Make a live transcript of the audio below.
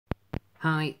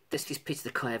Hi, this is Peter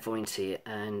the Clairvoyant here,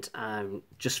 and I'm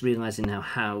just realising now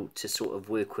how to sort of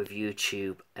work with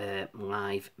YouTube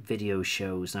live video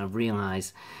shows. And I've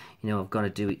realised, I've got to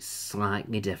do it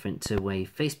slightly different to the way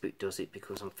Facebook does it,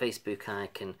 because on Facebook I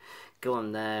can go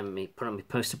on there and put on my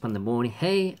post up in the morning,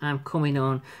 hey, I'm coming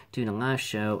on, doing a live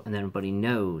show, and then everybody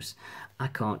knows. I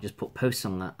can't just put posts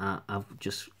on that. I've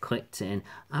just clicked in.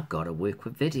 I've got to work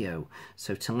with video.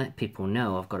 So to let people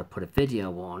know, I've got to put a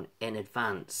video on in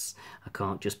advance. I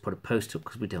can't just put a post up,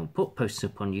 because we don't put posts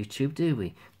up on YouTube, do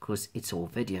we? Because it's all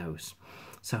videos.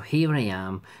 So here I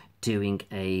am doing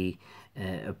a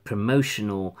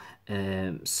promotional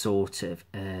sort of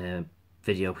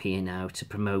video here now to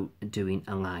promote doing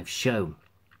a live show.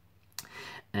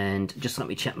 And just let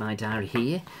me check my diary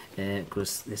here,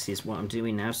 because this is what I'm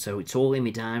doing now. So it's all in my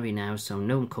diary now, so I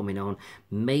know I'm coming on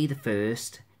May the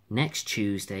 1st, next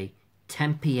Tuesday,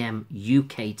 10 PM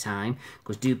UK time.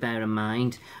 Because do bear in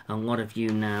mind, a lot of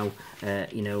you now,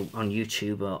 on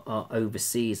YouTube are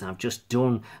overseas. I've just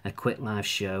done a quick live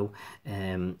show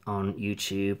on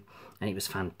YouTube, and it was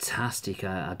fantastic.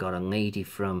 I got a lady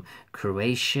from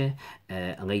Croatia,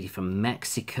 a lady from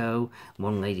Mexico,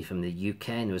 one lady from the UK,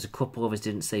 and there was a couple of us,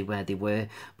 didn't say where they were,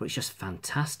 but it's just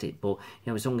fantastic. But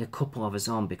there was only a couple of us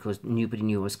on because nobody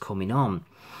knew I was coming on.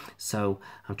 So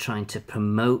I'm trying to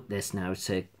promote this now,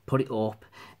 to put it up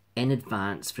in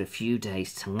advance for a few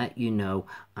days to let you know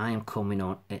I am coming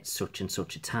on at such and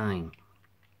such a time.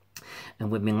 And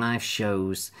with my live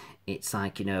shows, it's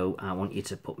like, I want you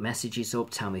to put messages up,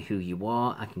 tell me who you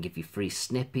are, I can give you free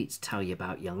snippets, tell you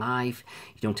about your life.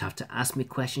 You don't have to ask me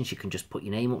questions, you can just put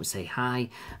your name up and say hi,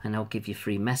 and I'll give you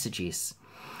free messages.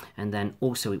 And then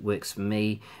also it works for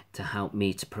me to help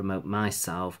me to promote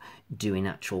myself doing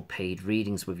actual paid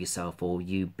readings with yourself, or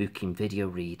you booking video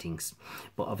readings.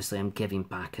 But obviously I'm giving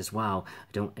back as well.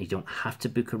 You don't have to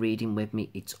book a reading with me.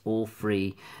 It's all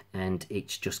free, and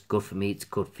it's just good for me. It's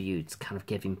good for you. It's kind of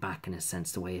giving back in a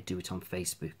sense, the way I do it on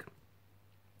Facebook.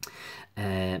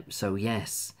 So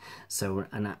yes,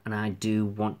 and I do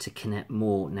want to connect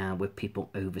more now with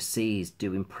people overseas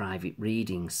doing private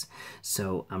readings.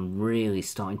 So I'm really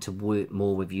starting to work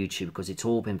more with YouTube, because it's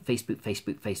all been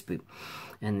Facebook,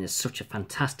 and there's such a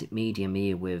fantastic medium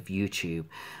here with YouTube,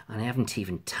 and I haven't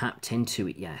even tapped into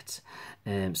it yet.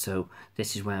 So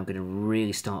this is where I'm going to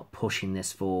really start pushing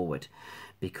this forward,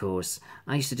 because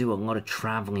I used to do a lot of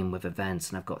traveling with events,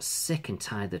 and I've got sick and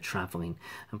tired of traveling.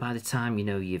 And by the time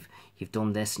you've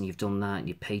done this and you've done that, and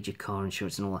you've paid your car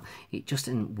insurance and all that, it just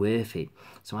isn't worth it.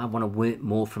 So I want to work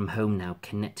more from home now,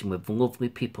 connecting with lovely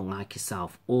people like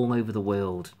yourself all over the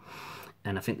world.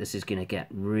 And I think this is going to get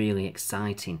really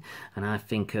exciting. And I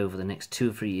think over the next 2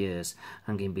 or 3 years,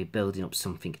 I'm going to be building up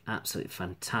something absolutely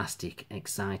fantastic,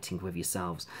 exciting with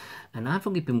yourselves. And I've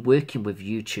only been working with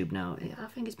YouTube now, I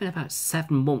think it's been about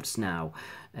 7 months now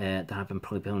that I've been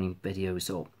probably building videos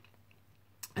up.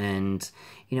 And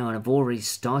and I've already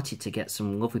started to get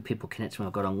some lovely people connected.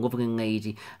 I've got a lovely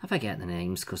lady, I forget the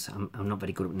names because I'm not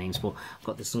very good at names, but I've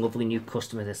got this lovely new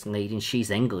customer, this lady, and she's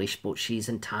English, but she's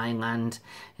in Thailand,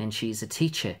 and she's a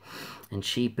teacher, and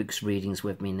she books readings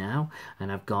with me now.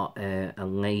 And I've got a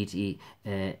lady,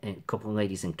 a couple of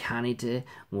ladies in Canada,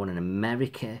 one in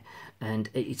America, and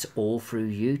it's all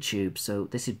through YouTube. So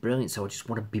this is brilliant. So I just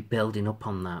want to be building up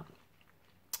on that.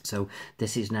 So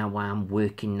this is now why I'm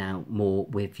working now more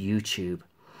with YouTube,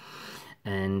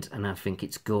 and I think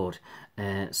it's good.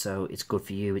 So it's good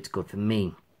for you, it's good for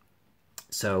me.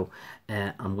 So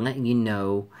I'm letting you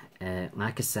know,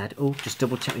 like I said, just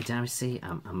double check my diary. See,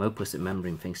 I'm hopeless at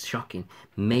remembering things, shocking.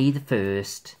 May the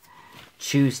 1st,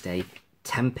 Tuesday,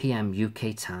 10 PM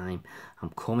UK time, I'm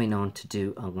coming on to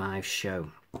do a live show.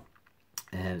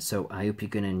 So I hope you're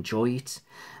going to enjoy it.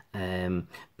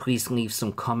 Please leave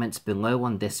some comments below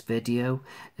on this video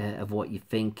of what you're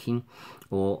thinking,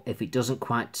 or if it doesn't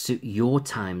quite suit your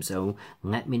time zone,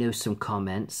 let me know some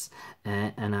comments,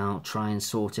 and I'll try and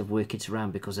sort of work it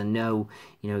around, because I know,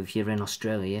 if you're in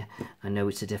Australia, I know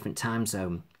it's a different time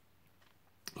zone.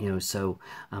 So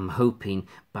I'm hoping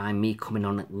by me coming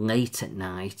on late at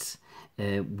night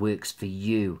works for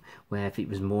you, where if it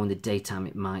was more in the daytime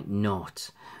it might not.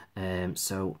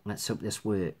 So let's hope this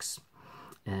works.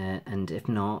 And if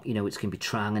not, it's going to be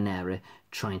trial and error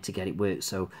trying to get it work.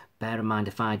 So bear in mind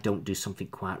if I don't do something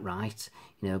quite right,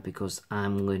 because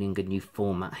I'm learning a new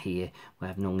format here,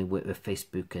 where I've normally worked with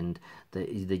Facebook, and the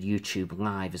YouTube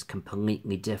live is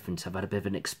completely different. I've had a bit of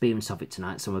an experience of it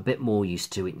tonight, so I'm a bit more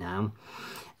used to it now.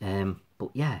 But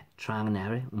yeah, trial and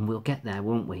error, and we'll get there,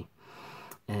 won't we?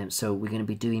 So we're going to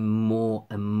be doing more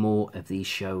and more of these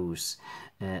shows.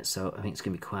 So I think it's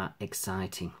going to be quite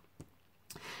exciting.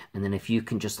 And then if you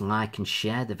can just like and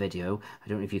share the video, I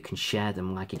don't know if you can share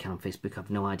them like you can on Facebook, I've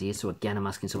no idea. So again, I'm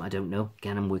asking something I don't know.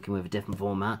 Again, I'm working with a different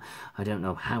format. I don't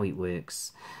know how it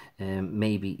works.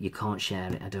 Maybe you can't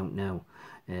share it, I don't know.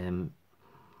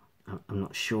 I'm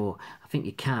not sure. I think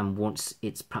you can once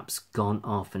it's perhaps gone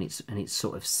off and it's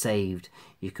sort of saved.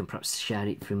 You can perhaps share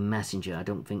it through Messenger. I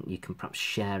don't think you can perhaps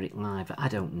share it live. I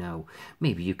don't know.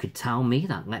 Maybe you could tell me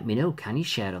that. Let me know. Can you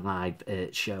share a live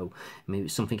show? Maybe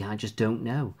it's something I just don't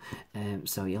know.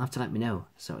 So you'll have to let me know.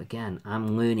 So again,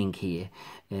 I'm learning here.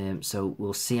 So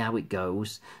we'll see how it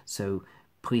goes. So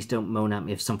please don't moan at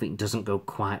me if something doesn't go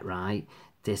quite right.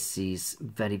 This is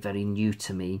very, very new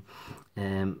to me,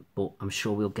 but I'm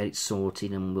sure we'll get it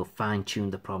sorted and we'll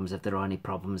fine-tune the problems if there are any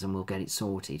problems, and we'll get it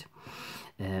sorted.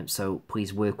 So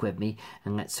please work with me,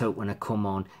 and let's hope when I come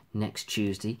on next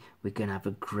Tuesday we're going to have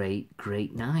a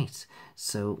great night.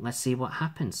 So let's see what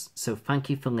happens. So thank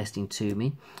you for listening to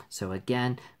me. So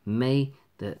again, May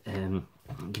the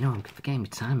you know, I'm forgetting my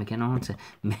time again, aren't I?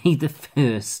 May the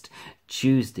 1st,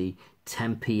 Tuesday,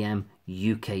 10 p.m.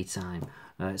 UK time.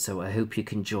 So I hope you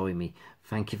can join me.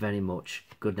 Thank you very much.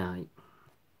 Good night.